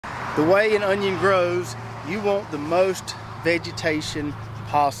The way an onion grows, you want the most vegetation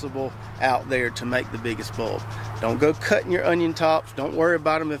possible out there to make the biggest bulb. Don't go cutting your onion tops. Don't worry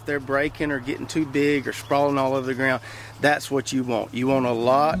about them if they're breaking or getting too big or sprawling all over the ground. That's what you want. You want a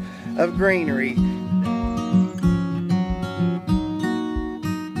lot of greenery.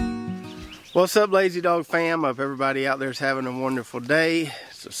 What's up, Lazy Dog fam? I hope everybody out there is having a wonderful day.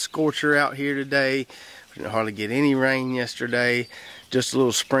 It's a scorcher out here today. We didn't hardly get any rain yesterday. Just a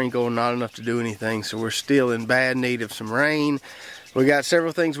little sprinkle, not enough to do anything. So we're still in bad need of some rain. We got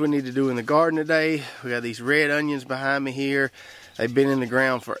several things we need to do in the garden today. We got these red onions behind me here. They've been in the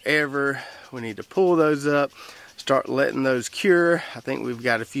ground forever. We need to pull those up, start letting those cure. I think we've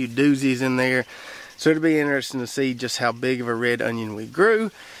got a few doozies in there. So it'll be interesting to see just how big of a red onion we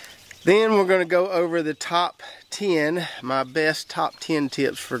grew. Then we're going to go over the top 10, my best top 10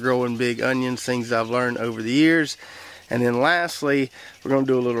 tips for growing big onions, things I've learned over the years. And then lastly, we're going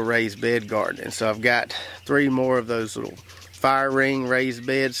to do a little raised bed gardening. So I've got 3 more of those little fire ring raised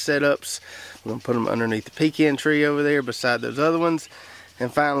bed setups. We're going to put them underneath the pecan tree over there beside those other ones.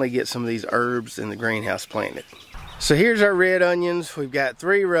 And finally get some of these herbs in the greenhouse planted. So here's our red onions. We've got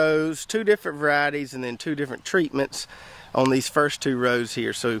 3 rows, 2 different varieties, and then 2 different treatments on these first 2 rows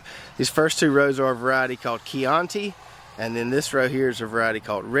here. So these first 2 rows are a variety called Chianti, and then this row here is a variety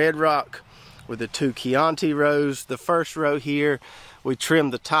called Red Rock with the 2 Chianti rows. The first row here, we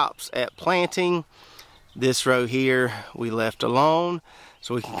trimmed the tops at planting. This row here, we left alone.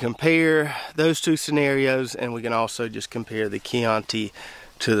 So we can compare those 2 scenarios, and we can also just compare the Chianti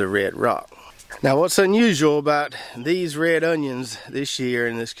to the Red Rock. Now what's unusual about these red onions this year,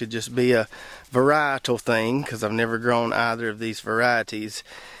 and this could just be a varietal thing because I've never grown either of these varieties,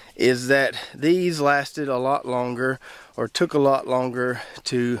 is that these lasted a lot longer or took a lot longer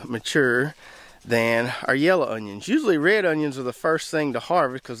to mature than our yellow onions. Usually red onions are the first thing to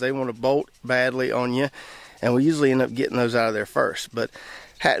harvest because they want to bolt badly on you, and we usually end up getting those out of there first. But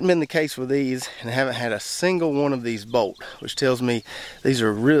hadn't been the case with these, and haven't had a single one of these bolt, which tells me these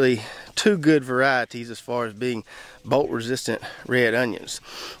are really 2 good varieties as far as being bolt resistant red onions.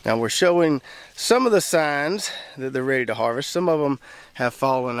 Now we're showing some of the signs that they're ready to harvest. Some of them have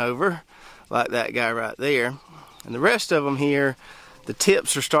fallen over, like that guy right there, and the rest of them here, the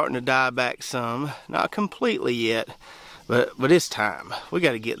tips are starting to die back some. Not completely yet, but it's time. We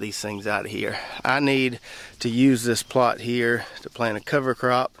got to get these things out of here. I need to use this plot here to plant a cover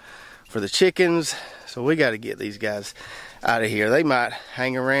crop for the chickens, so we got to get these guys out of here. They might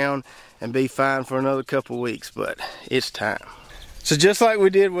hang around and be fine for another couple weeks, but it's time. So just like we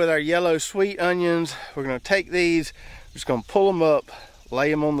did with our yellow sweet onions, we're going to take these, we're just going to pull them up,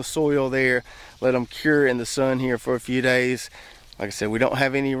 lay them on the soil there, let them cure in the sun here for a few days. Like I said, we don't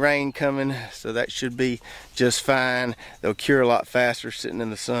have any rain coming, so that should be just fine. They'll cure a lot faster sitting in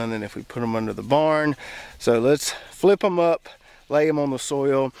the sun than if we put them under the barn. So let's flip them up, lay them on the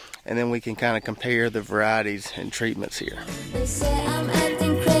soil, and then we can kind of compare the varieties and treatments here. They say I'm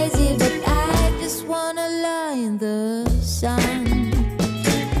acting crazy, but I just wanna lie in the sun.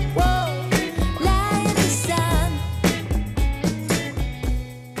 Whoa, lie in the sun.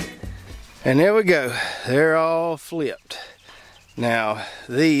 And there we go. They're all flipped. Now,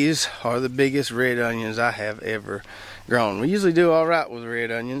 these are the biggest red onions I have ever grown. We usually do all right with red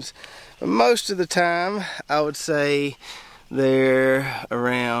onions, but most of the time, I would say they're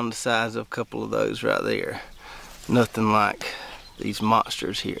around the size of a couple of those right there. Nothing like these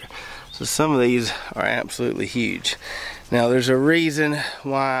monsters here. So some of these are absolutely huge. Now, there's a reason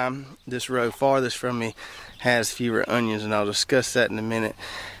why this row farthest from me has fewer onions, and I'll discuss that in a minute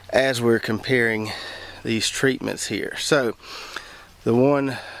as we're comparing these treatments here. So the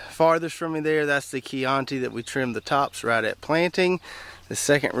one farthest from me there, that's the Chianti that we trimmed the tops right at planting. The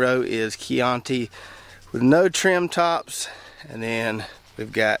second row is Chianti with no trim tops, and then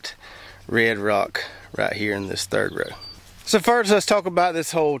we've got Red Rock right here in this third row. So first, let's talk about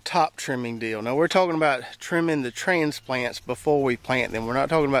this whole top trimming deal. Now we're talking about trimming the transplants before we plant them. We're not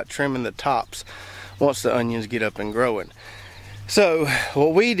talking about trimming the tops once the onions get up and growing. So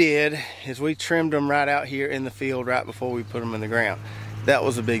what we did is we trimmed them right out here in the field right before we put them in the ground. That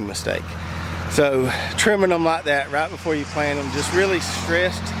was a big mistake. So trimming them like that right before you plant them just really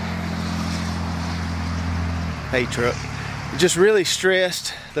stressed. Hey truck. Just really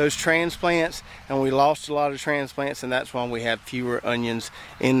stressed those transplants, and we lost a lot of transplants, and that's why we have fewer onions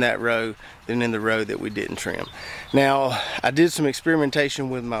in that row than in the row that we didn't trim. Now, I did some experimentation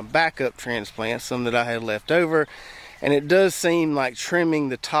with my backup transplants, some that I had left over, and it does seem like trimming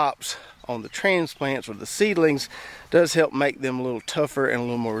the tops on the transplants or the seedlings does help make them a little tougher and a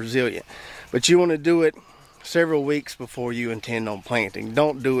little more resilient. But you want to do it several weeks before you intend on planting.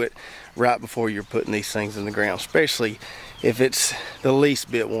 Don't do it right before you're putting these things in the ground, especially if it's the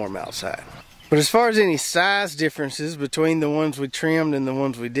least bit warm outside. But as far as any size differences between the ones we trimmed and the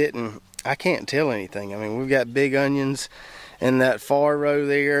ones we didn't, I can't tell anything. I mean, we've got big onions in that far row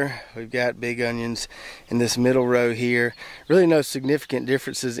there. We've got big onions in this middle row here. Really no significant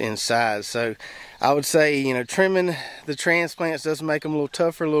differences in size. So I would say, you know, trimming the transplants does make them a little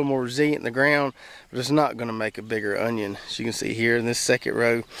tougher, a little more resilient in the ground, but it's not going to make a bigger onion. As you can see here in this second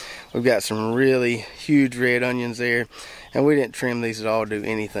row, we've got some really huge red onions there, and we didn't trim these at all, do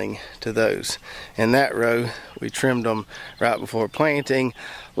anything to those. In that row, we trimmed them right before planting,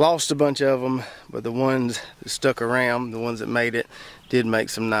 lost a bunch of them, but the ones that stuck around, the ones that made it, did make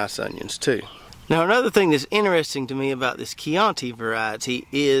some nice onions too. Now, another thing that's interesting to me about this Chianti variety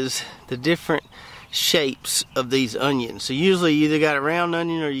is the different shapes of these onions. So usually you either got a round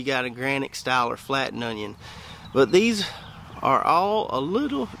onion or you got a granite style or flattened onion, but these are all a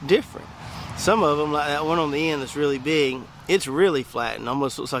little different. Some of them, like that one on the end that's really big, it's really flattened,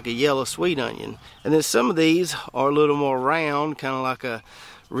 almost looks like a yellow sweet onion. And then some of these are a little more round, kind of like a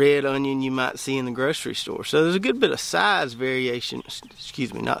red onion you might see in the grocery store. So there's a good bit of size variation,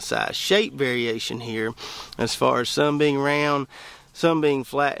 excuse me, not size, shape variation here, as far as some being round, some being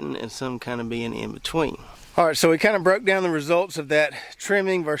flattened, and some kind of being in between. All right, so we kind of broke down the results of that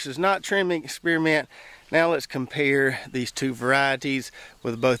trimming versus not trimming experiment. Now let's compare these two varieties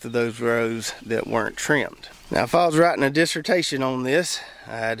with both of those rows that weren't trimmed. Now, if I was writing a dissertation on this,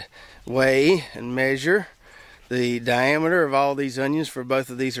 I'd weigh and measure the diameter of all these onions for both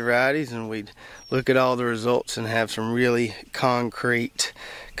of these varieties, and we'd look at all the results and have some really concrete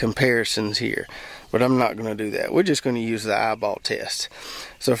comparisons here. But I'm not going to do that. We're just going to use the eyeball test.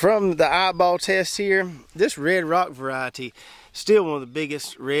 So from the eyeball test here, this Red Rock variety, still one of the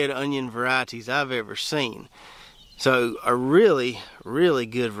biggest red onion varieties I've ever seen. So a really, really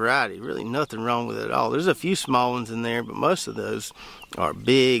good variety. Really nothing wrong with it at all. There's a few small ones in there, but most of those are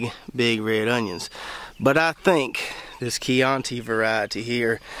big, big red onions. But I think this Chianti variety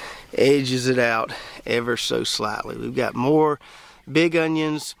here edges it out ever so slightly. We've got more big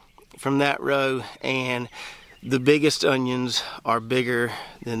onions from that row, and the biggest onions are bigger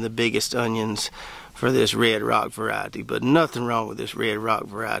than the biggest onions for this Red Rock variety. But nothing wrong with this Red Rock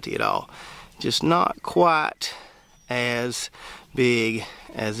variety at all. Just not quite as big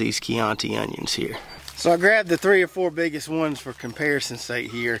as these Chianti onions here. So I grabbed the 3 or 4 biggest ones for comparison's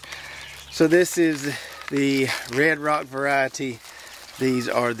sake here. So this is the Red Rock variety. These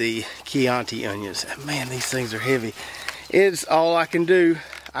are the Chianti onions. Man, these things are heavy. It's all I can do.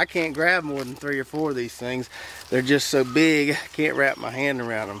 I can't grab more than 3 or 4 of these things. They're just so big, I can't wrap my hand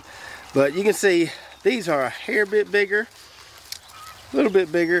around them. But you can see these are a hair bit bigger, a little bit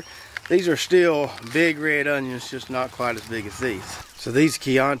bigger. These are still big red onions, just not quite as big as these. So these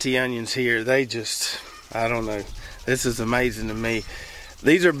Chianti onions here, they just, I don't know. This is amazing to me.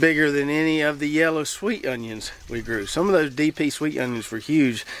 These are bigger than any of the yellow sweet onions we grew. Some of those DP sweet onions were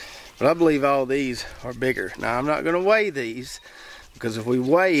huge, but I believe all these are bigger. Now, I'm not going to weigh these, because if we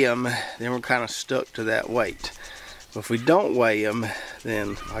weigh them, then we're kind of stuck to that weight. But if we don't weigh them,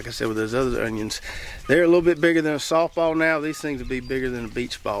 then, like I said, with those other onions, they're a little bit bigger than a softball now. These things will be bigger than a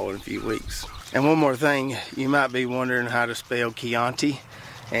beach ball in a few weeks. And one more thing, you might be wondering how to spell Chianti,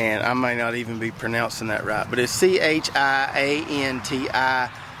 and I may not even be pronouncing that right, but it's C-H-I-A-N-T-I.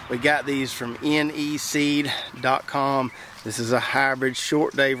 We got these from neseed.com. This is a hybrid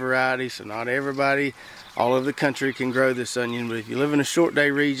short day variety, so not everybody all over the country can grow this onion, but if you live in a short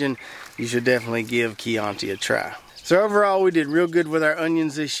day region, you should definitely give Chianti a try. So overall, we did real good with our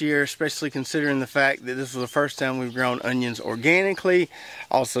onions this year, especially considering the fact that this was the first time we've grown onions organically.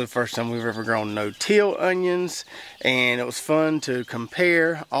 Also the first time we've ever grown no-till onions. And it was fun to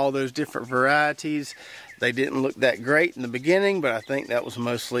compare all those different varieties. They didn't look that great in the beginning, but I think that was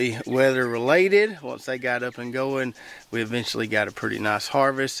mostly weather related. Once they got up and going, we eventually got a pretty nice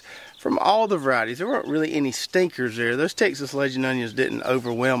harvest from all the varieties. There weren't really any stinkers there. Those Texas Legend onions didn't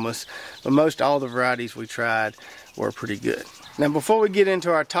overwhelm us, but most all the varieties we tried were pretty good. Now, before we get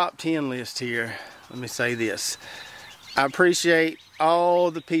into our top 10 list here, let me say this. I appreciate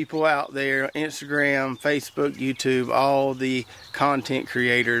all the people out there, Instagram, Facebook, YouTube, all the content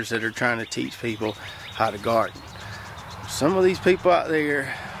creators that are trying to teach people how to garden. Some of these people out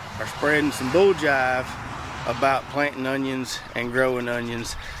there are spreading some bull jive about planting onions and growing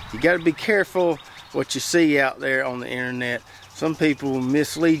onions. You got to be careful what you see out there on the internet. Some people will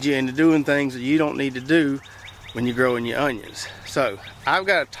mislead you into doing things that you don't need to do when you're growing your onions. So I've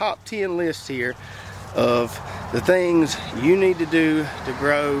got a top 10 list here of the things you need to do to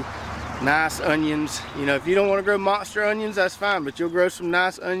grow nice onions. You know, if you don't want to grow monster onions, that's fine, but you'll grow some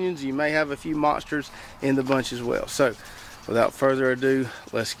nice onions. You may have a few monsters in the bunch as well. So without further ado,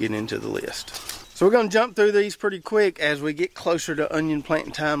 let's get into the list. So we're going to jump through these pretty quick. As we get closer to onion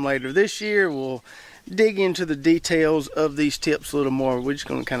planting time later this year, we'll dig into the details of these tips a little more. We're just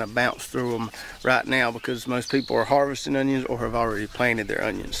going to kind of bounce through them right now because most people are harvesting onions or have already planted their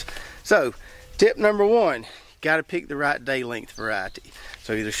onions. So tip number one, got to pick the right day length variety.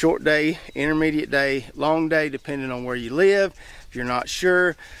 So either short day, intermediate day, long day, depending on where you live. If you're not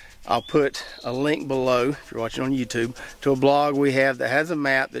sure, I'll put a link below, if you're watching on YouTube, to a blog we have that has a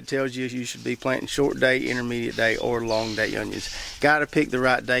map that tells you you should be planting short day, intermediate day, or long day onions. Got to pick the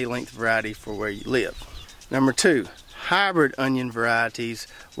right day length variety for where you live. Number two, hybrid onion varieties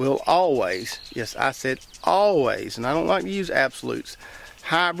will always, yes, I said always, and I don't like to use absolutes,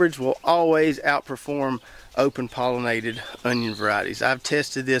 hybrids will always outperform open pollinated onion varieties. I've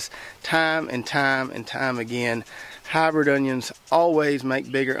tested this time and time and time again. Hybrid onions always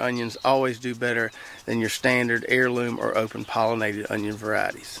make bigger onions, always do better than your standard heirloom or open pollinated onion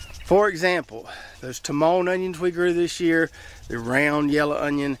varieties. For example, those Timon onions we grew this year, the round yellow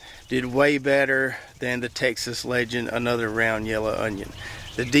onion did way better than the Texas Legend, another round yellow onion.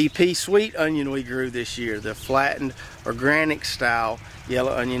 The DP sweet onion we grew this year, the flattened organic style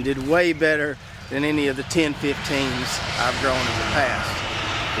yellow onion, did way better than any of the 10-15s I've grown in the past.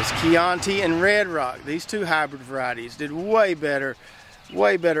 This Chianti and Red Rock, these two hybrid varieties, did way better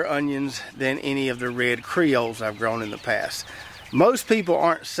onions than any of the red Creoles I've grown in the past. Most people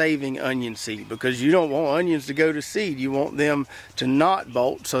aren't saving onion seed because you don't want onions to go to seed. You want them to not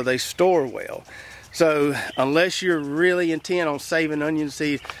bolt so they store well. So unless you're really intent on saving onion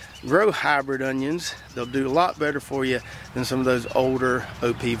seed, grow hybrid onions. They'll do a lot better for you than some of those older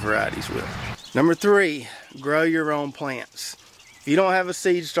OP varieties will. Number three, grow your own plants. If you don't have a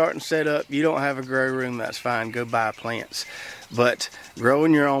seed starting set up, you don't have a grow room, that's fine, go buy plants. But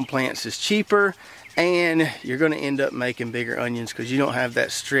growing your own plants is cheaper, and you're going to end up making bigger onions because you don't have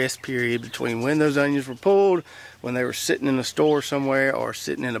that stress period between when those onions were pulled, when they were sitting in a store somewhere, or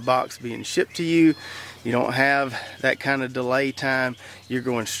sitting in a box being shipped to you. You don't have that kind of delay time. You're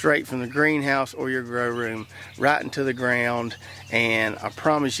going straight from the greenhouse or your grow room right into the ground, and I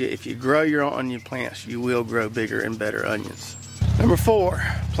promise you, if you grow your own onion plants, you will grow bigger and better onions. Number four,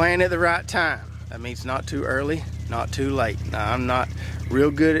 plant at the right time. That means not too early, not too late. Now, I'm not real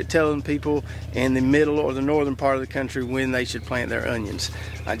good at telling people in the middle or the northern part of the country when they should plant their onions.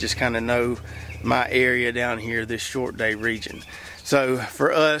 I just kind of know my area down here, this short day region. So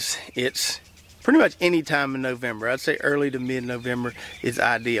for us, it's pretty much any time in November. I'd say early to mid-November is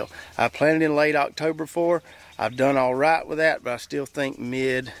ideal. I planted in late October for. I've done all right with that, but I still think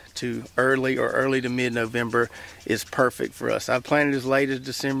mid to early or early to mid-November is perfect for us. I've planted as late as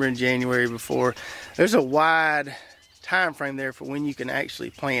December and January before. There's a wide time frame there for when you can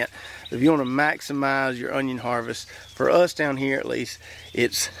actually plant. If you want to maximize your onion harvest, for us down here at least,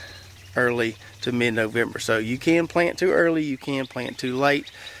 it's early to mid-November. So you can plant too early, you can plant too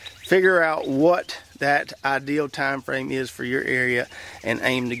late. Figure out what that ideal time frame is for your area and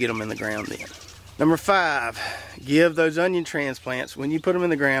aim to get them in the ground then. Number five, give those onion transplants, when you put them in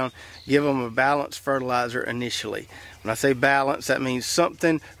the ground, give them a balanced fertilizer initially. When I say balance, that means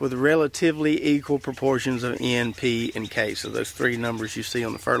something with relatively equal proportions of N, P, and K. So those three numbers you see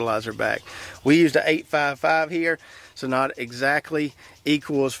on the fertilizer bag. We used an 855 here, so not exactly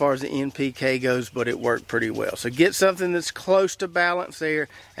equal as far as the NPK goes, but it worked pretty well. So get something that's close to balance there,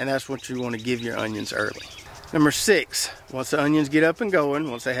 and that's what you want to give your onions early. Number six, once the onions get up and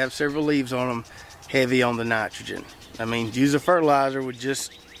going, once they have several leaves on them, heavy on the nitrogen. I mean, use a fertilizer with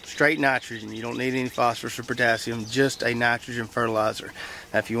just straight nitrogen. You don't need any phosphorus or potassium, just a nitrogen fertilizer.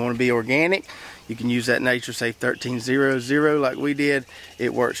 Now, if you want to be organic, you can use that NatureSafe 1300 like we did.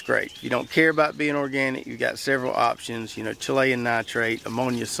 It works great. If you don't care about being organic, you've got several options, you know, Chilean nitrate,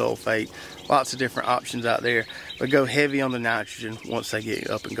 ammonia sulfate, lots of different options out there, but go heavy on the nitrogen once they get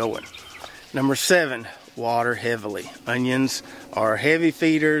up and going. Number seven, water heavily. Onions are heavy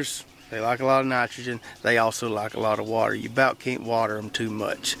feeders. They like a lot of nitrogen. They also like a lot of water. You about can't water them too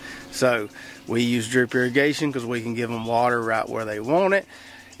much. So we use drip irrigation because we can give them water right where they want it.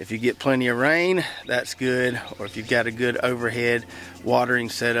 If you get plenty of rain, that's good. Or if you've got a good overhead watering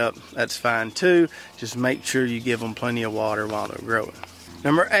setup, that's fine too. Just make sure you give them plenty of water while they're growing.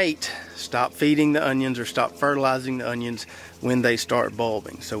 Number 8, stop feeding the onions or stop fertilizing the onions when they start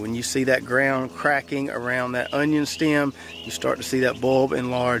bulbing. So when you see that ground cracking around that onion stem, you start to see that bulb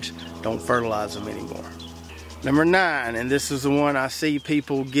enlarge, don't fertilize them anymore. Number 9, and this is the one I see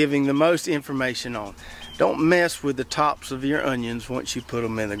people giving the most information on, don't mess with the tops of your onions once you put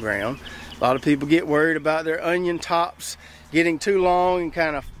them in the ground. A lot of people get worried about their onion tops getting too long and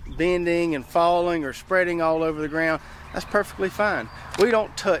kind of bending and falling or spreading all over the ground. That's perfectly fine. We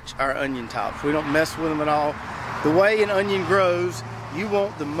don't touch our onion tops. We don't mess with them at all. The way an onion grows, you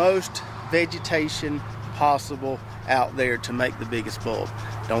want the most vegetation possible out there to make the biggest bulb.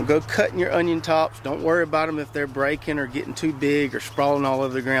 Don't go cutting your onion tops. Don't worry about them if they're breaking or getting too big or sprawling all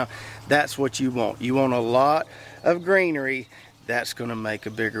over the ground. That's what you want. You want a lot of greenery. That's going to make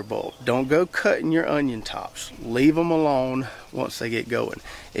a bigger bulb. Don't go cutting your onion tops. Leave them alone once they get going.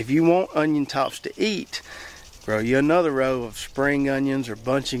 If you want onion tops to eat, grow you another row of spring onions or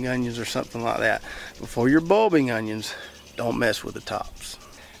bunching onions or something like that. Before you're bulbing onions, don't mess with the tops.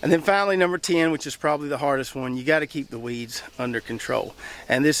 And then finally, number 10, which is probably the hardest one, you got to keep the weeds under control.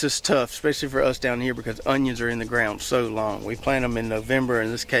 And this is tough, especially for us down here because onions are in the ground so long. We plant them in November. In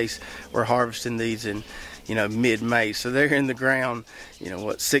this case, we're harvesting these in mid-May. So they're in the ground,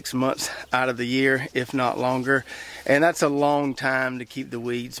 6 months out of the year, if not longer. And that's a long time to keep the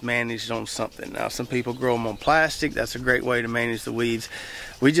weeds managed on something. Now, some people grow them on plastic. That's a great way to manage the weeds.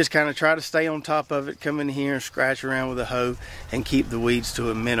 We just kind of try to stay on top of it, come in here and scratch around with a hoe and keep the weeds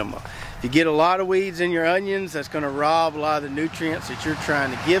to a minimum. If you get a lot of weeds in your onions, that's going to rob a lot of the nutrients that you're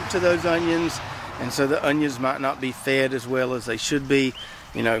trying to give to those onions. And so the onions might not be fed as well as they should be,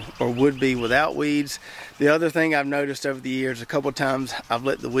 or would be without weeds. The other thing I've noticed over the years, a couple times I've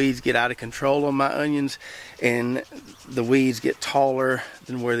let the weeds get out of control on my onions, and the weeds get taller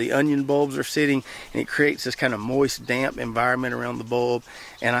than where the onion bulbs are sitting, and it creates this kind of moist, damp environment around the bulb,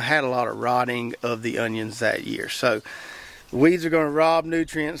 and I had a lot of rotting of the onions that year. So weeds are going to rob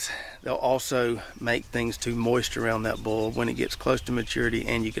nutrients. They'll also make things too moist around that bulb when it gets close to maturity,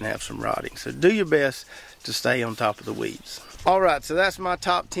 and you can have some rotting. So do your best to stay on top of the weeds. Alright, so that's my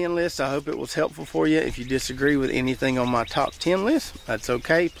top 10 list. I hope it was helpful for you. If you disagree with anything on my top 10 list, that's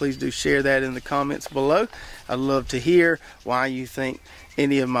okay. Please do share that in the comments below. I'd love to hear why you think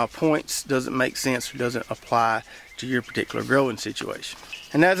any of my points doesn't make sense or doesn't apply to your particular growing situation.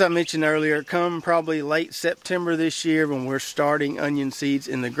 And as I mentioned earlier, come probably late September this year when we're starting onion seeds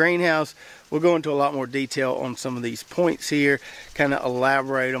in the greenhouse, we'll go into a lot more detail on some of these points here, kind of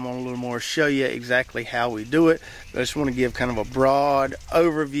elaborate them on a little more, show you exactly how we do it. But I just want to give kind of a broad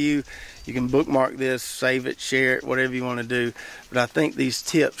overview. You can bookmark this, save it, share it, whatever you want to do. But I think these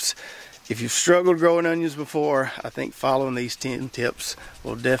tips, if you've struggled growing onions before, I think following these 10 tips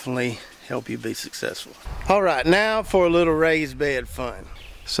will definitely help you be successful. All right, now for a little raised bed fun.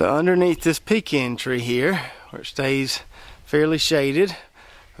 So underneath this pecan tree here, where it stays fairly shaded,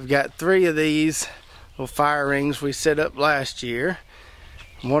 I've got 3 of these little fire rings we set up last year.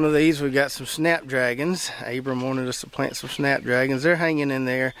 One of these we've got some snapdragons. Abram wanted us to plant some snapdragons. They're hanging in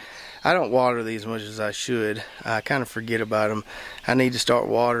there. I don't water these as much as I should. I kind of forget about them. I need to start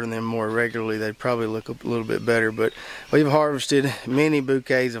watering them more regularly. They'd probably look a little bit better, but we've harvested many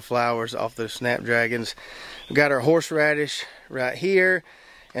bouquets of flowers off those snapdragons. We've got our horseradish right here,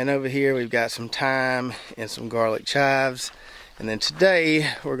 and over here we've got some thyme and some garlic chives. And then today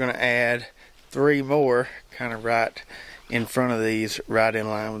we're going to add 3 more kind of right in front of these, right in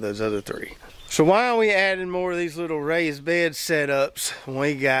line with those other 3. So why are we adding more of these little raised bed setups when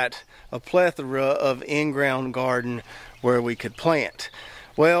we got a plethora of in-ground garden where we could plant?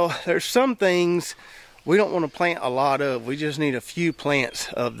 Well, there's some things we don't want to plant a lot of. We just need a few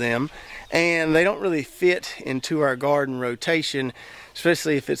plants of them, and they don't really fit into our garden rotation,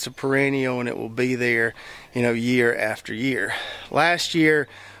 especially if it's a perennial and it will be there, year after year. Last year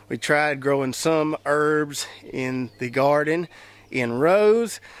we tried growing some herbs in the garden in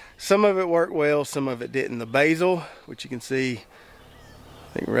rows. Some of it worked well, some of it didn't. The basil, which you can see,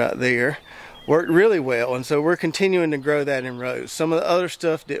 I think right there, worked really well, and so we're continuing to grow that in rows. Some of the other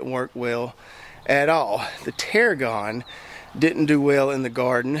stuff didn't work well at all. The tarragon didn't do well in the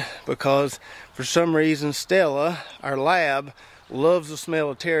garden because for some reason Stella, our lab, loves the smell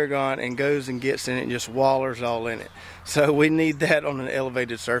of tarragon and goes and gets in it and just wallers all in it. So we need that on an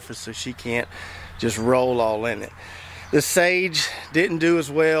elevated surface so she can't just roll all in it. The sage didn't do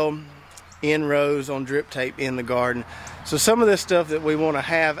as well in rows on drip tape in the garden. So some of this stuff that we want to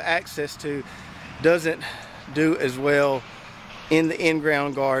have access to doesn't do as well in the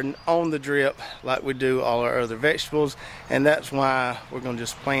in-ground garden on the drip like we do all our other vegetables, and that's why we're going to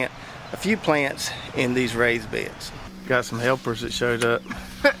just plant a few plants in these raised beds. Got some helpers that showed up.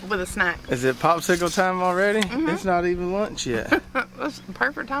 With a snack. Is it popsicle time already? It's not even lunch yet. That's the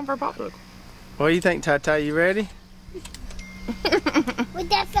perfect time for a popsicle. What do you think, Ty-Ty? You ready? Let me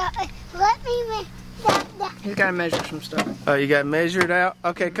He's got to measure some stuff. Oh, you got measured out?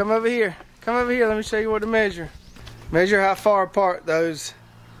 Okay, come over here. Come over here, let me show you what to measure. Measure how far apart those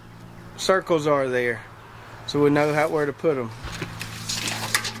circles are there, so we know where to put them.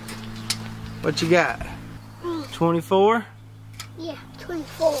 What you got? 24? Yeah,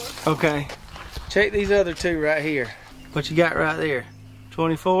 24. Okay. Check these other two right here. What you got right there?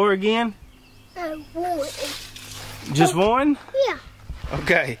 24 again? One. Just one? Yeah.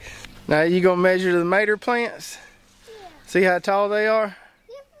 Okay. Now you gonna measure the mater plants? Yeah. See how tall they are?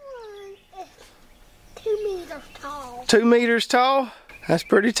 This one is 2 meters tall. 2 meters tall? That's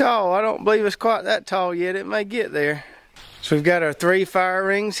pretty tall. I don't believe it's quite that tall yet. It may get there. So we've got our 3 fire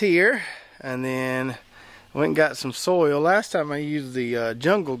rings here, and then went and got some soil. Last time I used the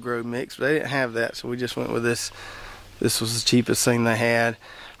Jungle Grow mix, but they didn't have that, so we just went with this. This was the cheapest thing they had.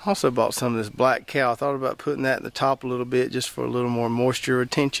 Also bought some of this black cow. I thought about putting that in the top a little bit just for a little more moisture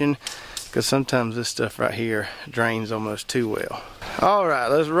retention, because sometimes this stuff right here drains almost too well. All right,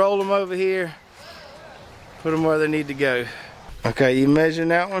 let's roll them over here. Put them where they need to go. Okay, you measuring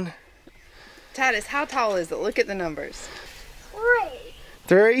that one? Titus, how tall is it? Look at the numbers. 3.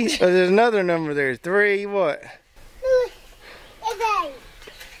 3? Oh, there's another number there. 3 what? It's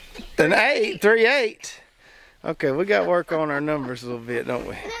 8. An 8? 3 8. Okay, we got to work on our numbers a little bit, don't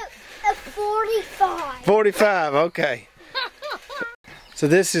we? No, 45. 45, okay. So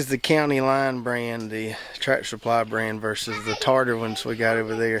this is the County Line brand, the Tractor Supply brand, versus the Tartar ones we got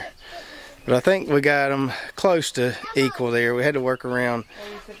over there. But I think we got them close to equal there. We had to work around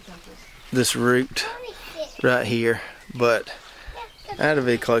this root right here, but that'll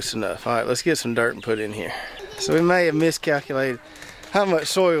be close enough. All right, let's get some dirt and put in here. So we may have miscalculated how much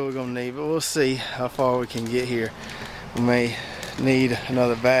soil we're gonna need, but we'll see how far we can get here. We may need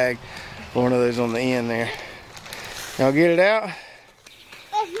another bag or one of those on the end there. Y'all get it out?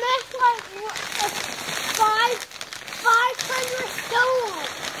 It's not like 500 stones.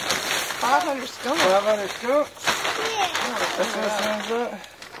 500 skunks. 500 skunks? Yeah. That's what it sounds like.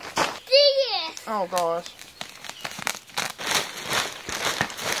 This. Oh gosh.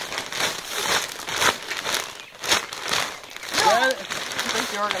 Got it? I think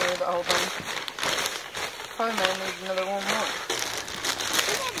you're gonna need the whole thing. Probably may need another one more.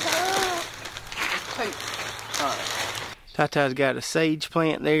 Two. Alright. Tata's got a sage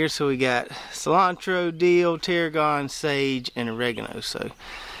plant there, so we got cilantro, dill, tarragon, sage, and oregano. So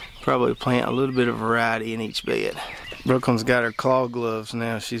probably plant a little bit of variety in each bed. Brooklyn's got her claw gloves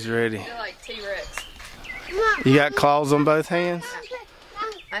now. She's ready. You're like T-Rex. You got claws on both hands?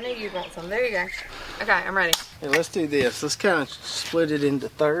 I knew you'd want some. There you go. Okay, I'm ready. Hey, let's do this. Let's kind of split it into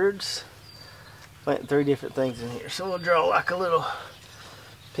thirds. Plant 3 different things in here. So we'll draw like a little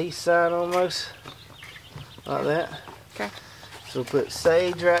peace sign almost. Like that. Okay. So we'll put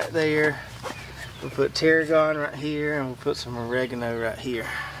sage right there. We'll put tarragon right here. And we'll put some oregano right here.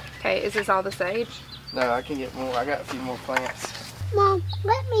 Okay, is this all the sage? No, I can get more. I got a few more plants. Mom,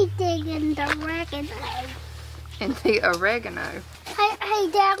 let me dig in the oregano. And the oregano. Hey,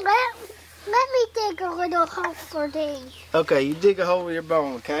 Dad, let me dig a little hole for these. Okay, you dig a hole with your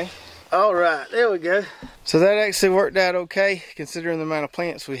bone, okay? All right, there we go. So that actually worked out okay, considering the amount of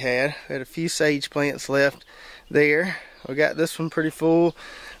plants we had. We had a few sage plants left there. We got this one pretty full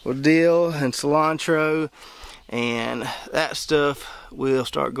with dill and cilantro, and that stuff will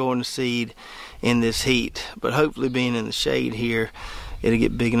start going to seed in this heat. But hopefully, being in the shade here, it'll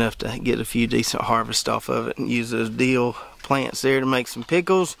get big enough to get a few decent harvests off of it and use those dill plants there to make some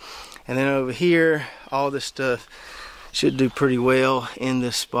pickles. And then over here, all this stuff should do pretty well in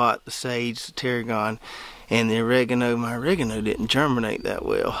this spot. The sage, the tarragon, and the oregano. My oregano didn't germinate that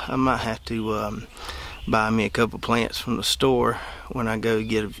well. I might have to buy me a couple plants from the store when I go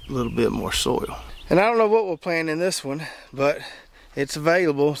get a little bit more soil. And I don't know what we'll plant in this one, but it's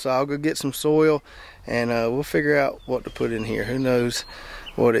available, so I'll go get some soil and we'll figure out what to put in here. Who knows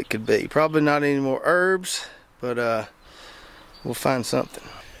what it could be. Probably not any more herbs, but we'll find something.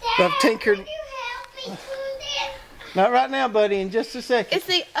 I've tinkered. Can you help me do this? Not right now, buddy, in just a second. It's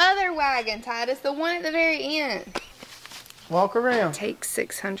the other wagon, Titus, the one at the very end. Walk around. Take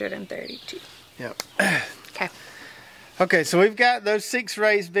 632. Yep. Okay. Okay, so we've got those 6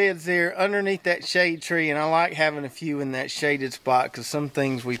 raised beds there underneath that shade tree, and I like having a few in that shaded spot because some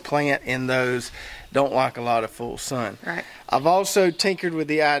things we plant in those don't like a lot of full sun. Right. I've also tinkered with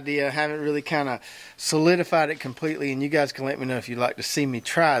the idea, haven't really kind of solidified it completely, and you guys can let me know if you'd like to see me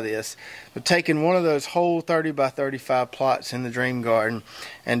try this, but taking one of those whole 30 by 35 plots in the dream garden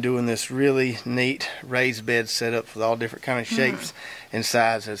and doing this really neat raised bed setup with all different kind of shapes and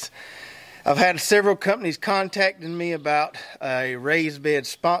sizes. I've had several companies contacting me about a raised bed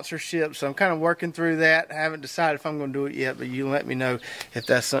sponsorship, so I'm kind of working through that. I haven't decided if I'm going to do it yet, but you let me know if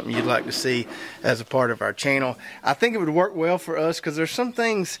that's something you'd like to see as a part of our channel. I think it would work well for us because there's some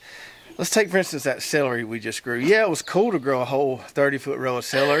things. Let's take, for instance, that celery we just grew. Yeah, it was cool to grow a whole 30-foot row of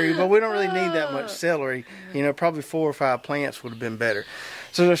celery, but we don't really need that much celery. You know, probably 4 or 5 plants would have been better.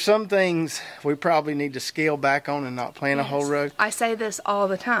 So there's some things we probably need to scale back on and not plant a whole row. I say this all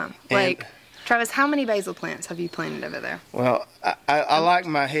the time. Like, Travis, how many basil plants have you planted over there? Well, I like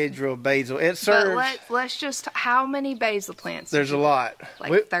my hedgerow basil. It serves. But let's just, how many basil plants? There's a lot.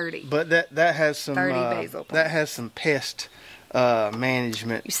 Like 30. But that has some 30 basil plants. That has some pest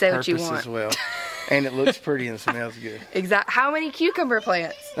management purpose as well. And it looks pretty and smells good. Exactly. How many cucumber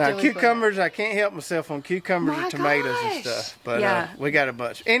plants? Now, cucumbers, I can't help myself on cucumbers and tomatoes and stuff. But we got a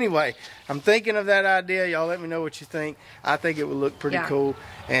bunch. Anyway, I'm thinking of that idea. Y'all let me know what you think. I think it would look pretty cool.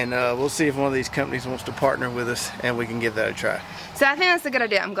 And we'll see if one of these companies wants to partner with us and we can give that a try. So I think that's a good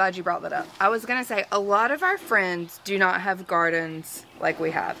idea. I'm glad you brought that up. I was going to say, a lot of our friends do not have gardens like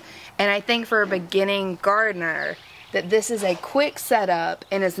we have. And I think for a beginning gardener, that this is a quick setup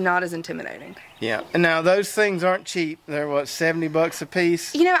and it's not as intimidating. Yeah, and now those things aren't cheap. They're what, 70 bucks a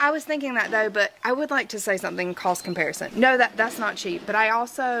piece? You know, I was thinking that though, but I would like to say something cost comparison. No, that's not cheap, but I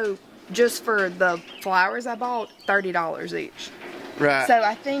also, just for the flowers I bought, $30 each. Right. So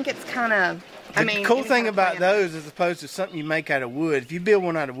I think it's kind of, the cool thing about those as opposed to something you make out of wood, if you build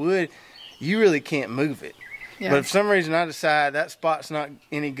one out of wood, you really can't move it. Yeah. But if for some reason I decide that spot's not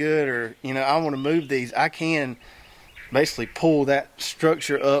any good or, you know, I want to move these, I can basically pull that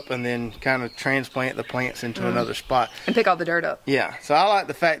structure up and then kind of transplant the plants into another spot. And pick all the dirt up. Yeah, so I like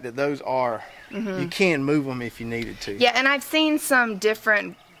the fact that those are, you can move them if you needed to. Yeah, and I've seen some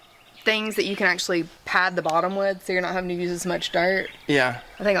different things that you can actually pad the bottom with so you're not having to use as much dirt. Yeah.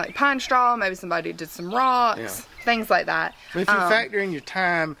 I think like pine straw, maybe somebody did some rocks, things like that. But if you factor in your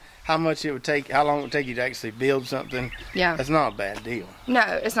time, how much it would take, how long it would take you to actually build something, that's not a bad deal. No,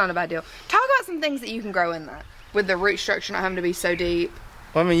 it's not a bad deal. Talk about some things that you can grow in that, with the root structure not having to be so deep.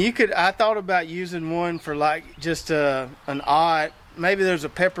 Well, I mean, you could, I thought about using one for like just an odd, maybe there's a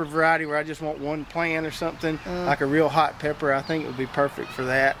pepper variety where I just want one plant or something, like a real hot pepper. I think it would be perfect for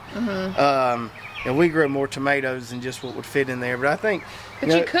that. And we grow more tomatoes than just what would fit in there, but I think... But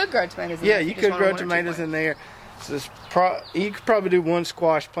you could grow tomatoes in there. Yeah, you could grow tomatoes in there. So you could probably do one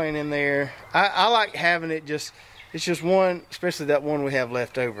squash plant in there. I like having it just, it's just one, especially that one we have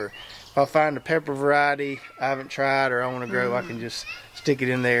left over. If I find a pepper variety I haven't tried or I want to grow, I can just stick it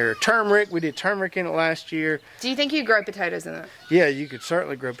in there. Turmeric, we did turmeric in it last year. Do you think you'd grow potatoes in it? Yeah, you could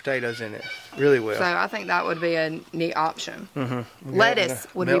certainly grow potatoes in it really well. So I think that would be a neat option. Lettuce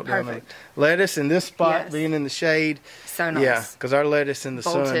would be perfect. Lettuce in this spot, being in the shade. So nice. Yeah, because our lettuce in the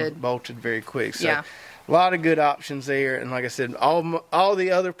sun bolted very quick. So a lot of good options there. And like I said, all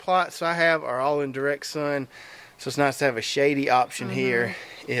the other plots I have are all in direct sun. So it's nice to have a shady option here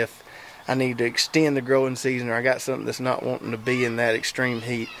if I need to extend the growing season or I got something that's not wanting to be in that extreme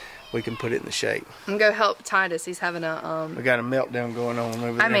heat, we can put it in the shade. I'm going to help Titus. He's having a... We got a meltdown going on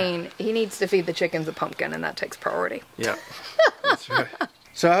over there. I mean, he needs to feed the chickens a pumpkin and that takes priority. Yeah, that's right.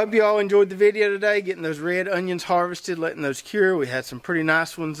 So I hope you all enjoyed the video today, getting those red onions harvested, letting those cure. We had some pretty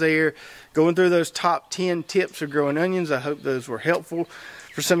nice ones there. Going through those top 10 tips of growing onions. I hope those were helpful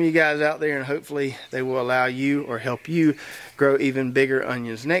for some of you guys out there, and hopefully they will allow you or help you grow even bigger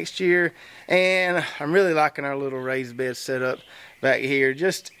onions next year. And I'm really liking our little raised bed setup back here.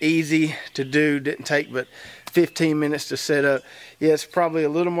 Just easy to do, didn't take but 15 minutes to set up. Yeah, it's probably a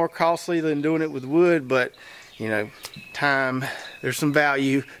little more costly than doing it with wood, but you know, time, there's some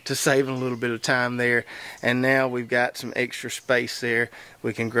value to saving a little bit of time there. And now we've got some extra space there.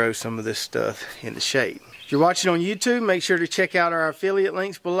 We can grow some of this stuff in the shade. If you're watching on YouTube, make sure to check out our affiliate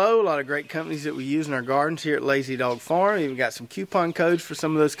links below. A lot of great companies that we use in our gardens here at Lazy Dog Farm. We've got some coupon codes for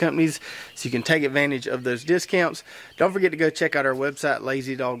some of those companies so you can take advantage of those discounts. Don't forget to go check out our website,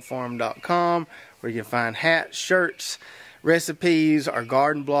 lazydogfarm.com, where you can find hats, shirts, recipes, our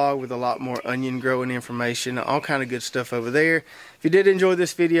garden blog with a lot more onion growing information, all kind of good stuff over there. If you did enjoy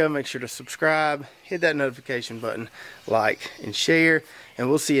this video, make sure to subscribe, hit that notification button, like, and share, and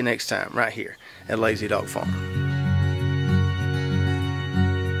we'll see you next time right here at Lazy Dog Farm.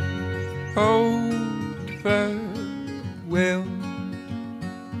 Oh, farewell,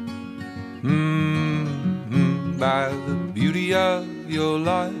 by the beauty of your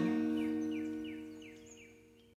life.